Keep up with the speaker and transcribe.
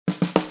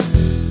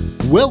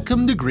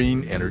Welcome to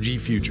Green Energy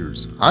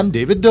Futures. I'm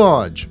David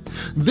Dodge.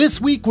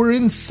 This week we're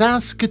in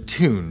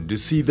Saskatoon to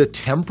see the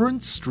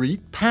Temperance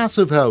Street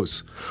Passive House,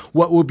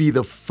 what will be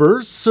the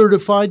first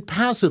certified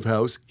passive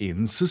house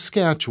in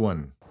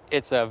Saskatchewan.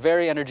 It's a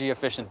very energy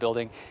efficient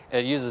building.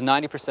 It uses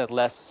 90%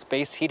 less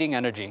space heating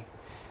energy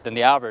than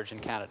the average in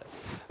Canada.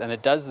 And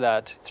it does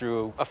that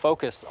through a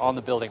focus on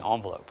the building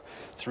envelope,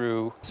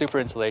 through super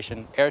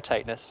insulation, air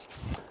tightness,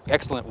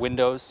 excellent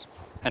windows,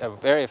 and a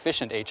very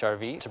efficient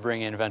HRV to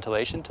bring in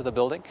ventilation to the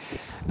building,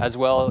 as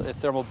well as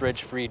thermal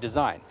bridge-free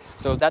design.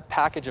 So that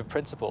package of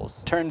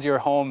principles turns your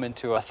home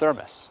into a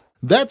thermos.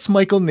 That's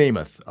Michael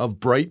Namath of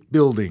Bright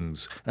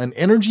Buildings, an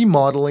energy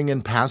modeling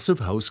and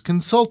passive house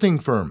consulting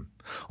firm.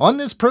 On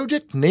this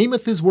project,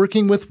 Namath is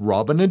working with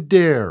Robin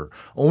Adair,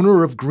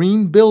 owner of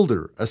Green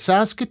Builder, a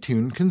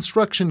Saskatoon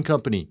construction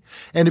company.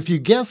 And if you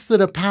guess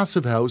that a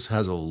passive house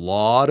has a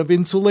lot of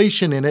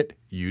insulation in it,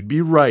 you'd be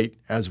right,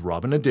 as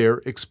Robin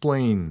Adair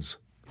explains.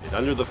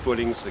 Under the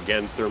footings,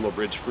 again, thermal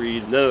bridge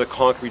free. None of the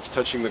concrete's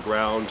touching the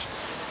ground.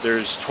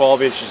 There's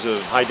 12 inches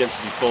of high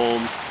density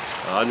foam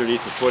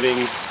underneath the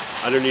footings,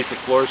 underneath the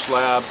floor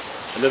slab,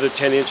 another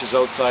 10 inches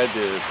outside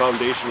the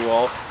foundation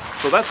wall.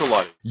 So that's a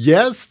lot.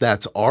 Yes,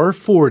 that's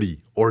R40,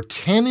 or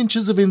 10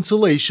 inches of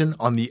insulation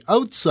on the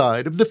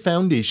outside of the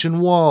foundation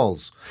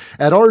walls.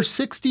 At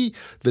R60,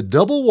 the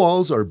double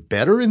walls are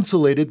better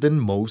insulated than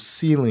most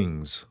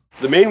ceilings.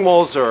 The main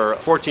walls are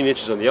 14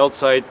 inches on the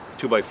outside,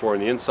 2x4 on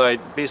the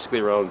inside, basically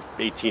around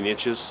 18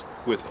 inches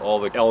with all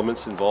the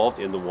elements involved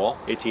in the wall,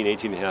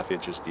 18.5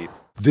 inches deep.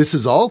 This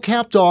is all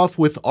capped off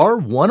with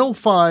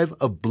R105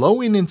 of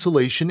blow-in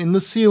insulation in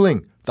the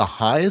ceiling, the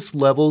highest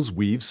levels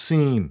we've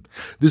seen.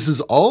 This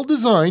is all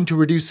designed to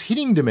reduce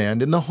heating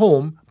demand in the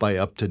home by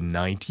up to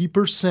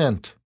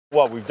 90%.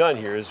 What we've done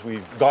here is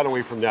we've gone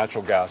away from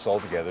natural gas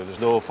altogether. There's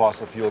no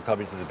fossil fuel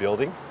coming to the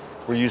building.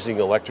 We're using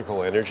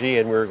electrical energy,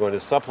 and we're going to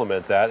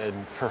supplement that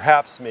and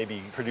perhaps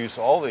maybe produce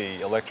all the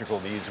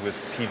electrical needs with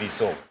PV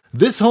solar.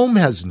 This home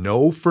has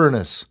no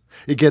furnace.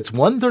 It gets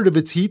 1/3 of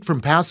its heat from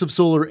passive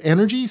solar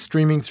energy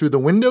streaming through the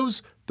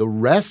windows. The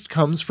rest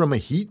comes from a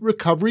heat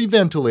recovery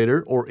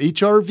ventilator, or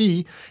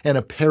HRV, and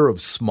a pair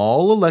of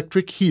small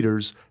electric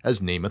heaters, as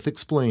Namath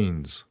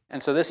explains.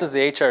 And so this is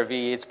the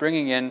HRV. It's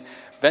bringing in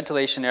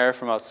ventilation air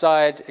from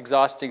outside,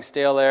 exhausting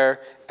stale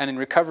air, and in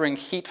recovering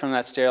heat from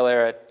that stale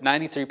air at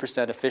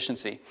 93%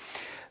 efficiency.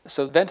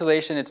 So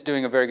ventilation, it's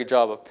doing a very good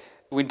job of.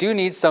 We do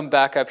need some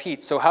backup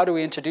heat. So how do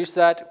we introduce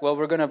that? Well,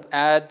 we're going to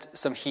add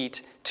some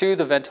heat to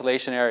the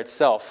ventilation air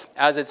itself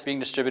as it's being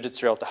distributed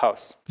throughout the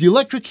house. The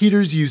electric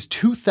heaters use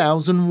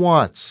 2,000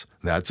 watts.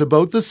 That's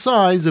about the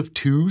size of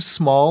 2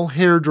 small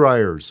hair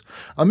dryers.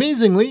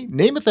 Amazingly,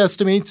 Namath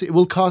estimates it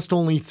will cost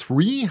only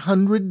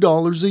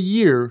 $300 a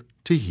year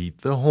to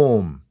heat the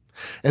home.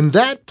 And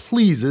that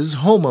pleases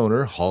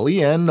homeowner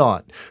Holly Ann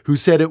Knott, who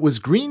said it was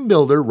Green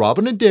Builder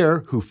Robin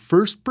Adair who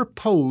first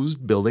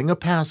proposed building a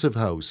passive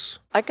house.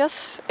 I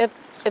guess it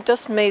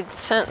just made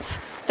sense,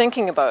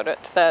 thinking about it,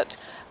 that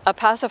a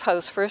passive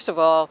house, first of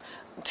all,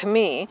 to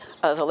me,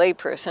 as a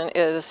layperson,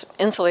 is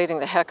insulating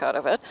the heck out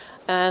of it.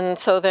 And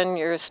so then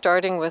you're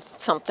starting with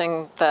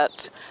something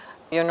that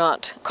you're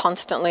not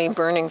constantly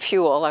burning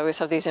fuel. I always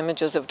have these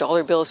images of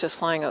dollar bills just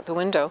flying out the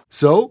window.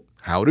 So,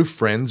 how do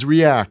friends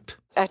react?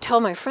 I tell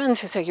my friends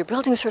who say, "You're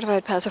building a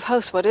certified passive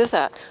house, what is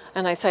that?"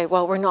 And I say,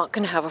 "Well, we're not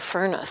going to have a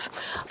furnace."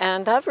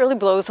 And that really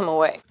blows them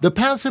away. The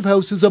passive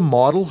house is a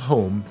model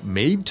home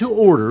made to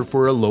order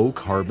for a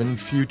low-carbon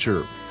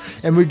future.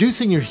 And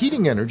reducing your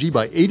heating energy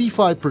by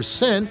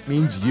 85%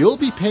 means you'll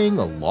be paying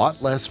a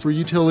lot less for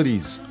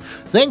utilities.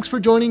 Thanks for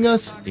joining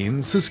us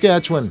in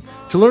Saskatchewan.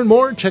 To learn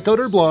more, check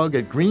out our blog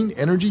at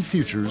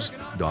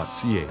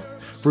greenenergyfutures.ca.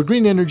 For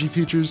Green Energy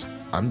Futures,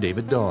 I'm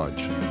David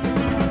Dodge.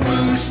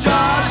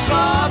 Stars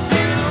saw you,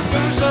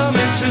 lose them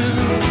in two,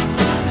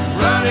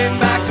 running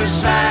back to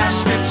Saskatoon.